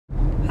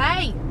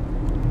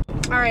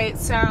Alright,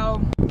 so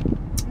I'm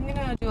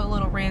gonna do a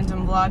little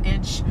random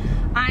vlogage.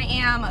 I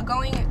am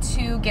going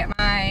to get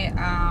my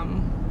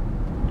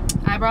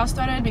eyebrows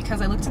started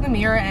because I looked in the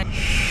mirror and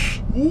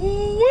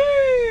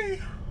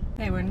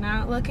they were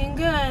not looking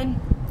good.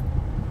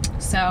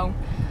 So,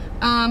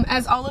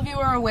 as all of you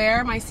are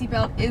aware, my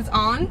seatbelt is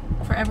on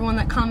for everyone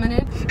that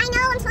commented. I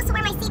know I'm supposed to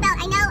wear my seatbelt.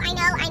 I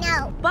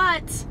know.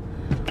 But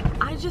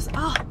I just,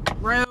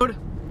 rude.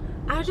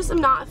 I just am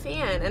not a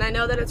fan, and I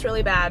know that it's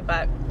really bad,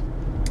 but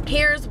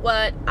here's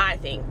what I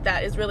think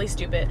that is really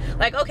stupid.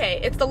 Like, okay,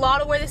 it's the law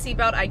to wear the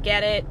seatbelt. I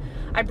get it.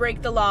 I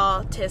break the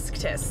law. Tisk,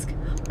 tisk.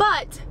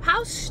 But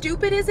how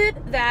stupid is it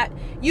that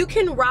you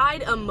can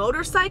ride a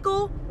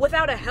motorcycle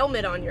without a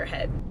helmet on your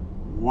head?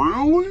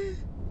 Really?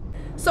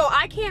 So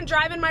I can't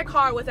drive in my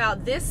car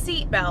without this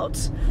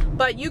seatbelt,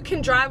 but you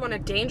can drive on a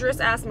dangerous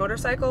ass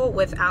motorcycle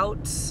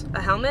without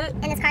a helmet?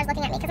 And this car's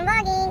looking at me because I'm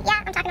vlogging.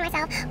 Yeah, I'm talking to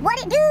myself.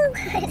 What'd it do?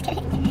 Just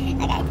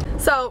kidding. Okay.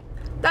 So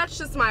that's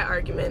just my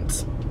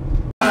argument.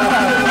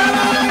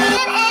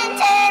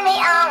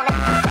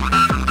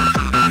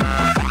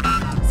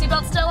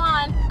 Seatbelt still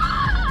on.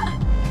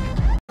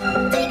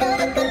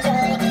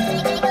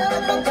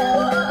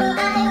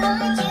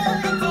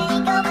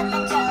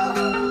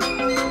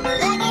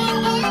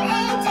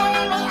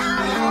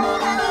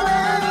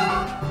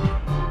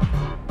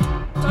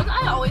 Don't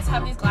I always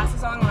have these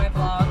glasses on when I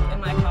vlog in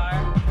my car?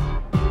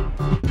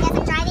 Yes,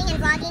 I'm driving and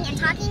vlogging and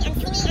talking and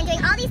singing and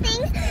doing all these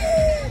things.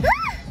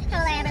 How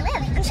will I ever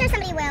live? I'm sure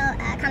somebody will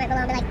comment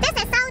below and be like, this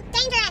is so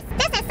dangerous!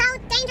 This is so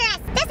dangerous!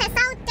 This is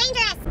so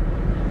dangerous!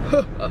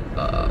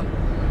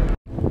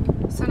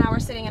 So now we're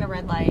sitting at a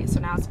red light, so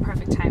now it's the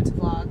perfect time to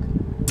vlog.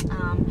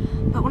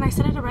 But when I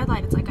sit at a red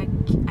light, it's like I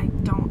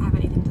don't have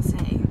anything to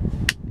say.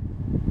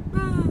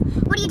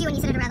 What do you do when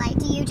you sit at a red light?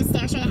 Do you just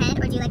stare straight ahead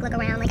or do you like look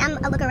around? Like, I'm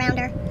a look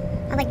arounder.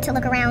 I like to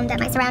look around at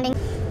my surroundings.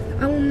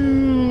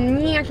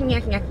 Yak,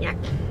 yak, yak, yak.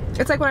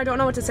 It's like when I don't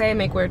know what to say, I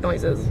make weird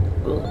noises.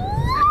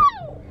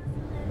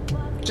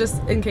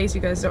 Just in case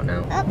you guys don't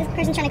know. Oh, this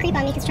person's trying to creep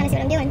on me because trying to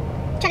see what I'm doing.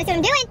 Trying to see what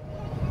I'm doing!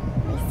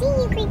 I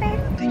see you, creeper.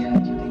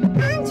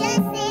 I'm just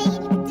saying you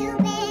can do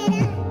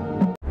better.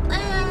 I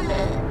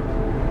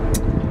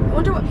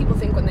wonder what people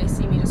think when they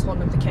see me just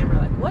holding up the camera.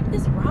 Like, what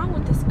is wrong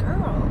with this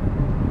girl?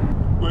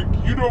 Like,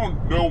 you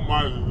don't know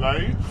my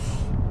life?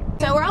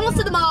 So we're almost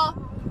to the mall.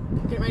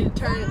 Getting ready to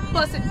turn,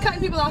 busting,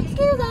 cutting people off.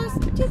 Excuse us.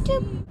 Choop,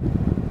 choop.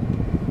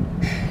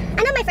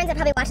 I know my friends that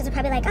probably watch this are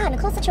probably like, oh,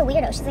 Nicole's such a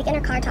weirdo. She's like in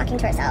her car talking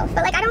to herself.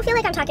 But like, I don't feel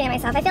like I'm talking to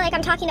myself. I feel like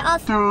I'm talking to all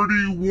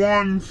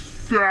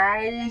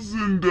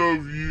 31,000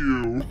 of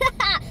you.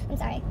 I'm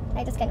sorry.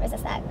 I just couldn't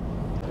resist that.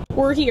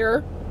 We're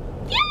here.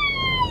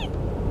 Yay!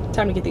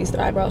 Time to get these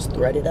eyebrows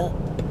threaded up.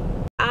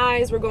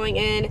 We're going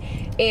in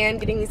and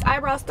getting these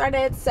eyebrows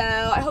started. So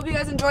I hope you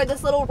guys enjoyed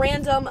this little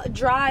random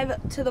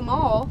drive to the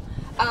mall.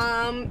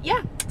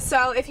 Yeah,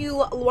 so if you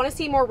want to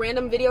see more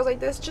random videos like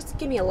this, just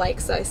give me a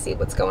like so I see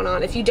what's going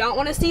on. If you don't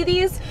want to see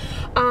these,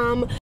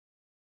 I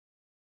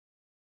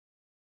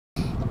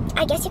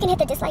guess you can hit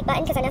the dislike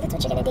button because I know that's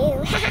what you're gonna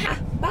do.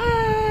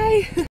 bye.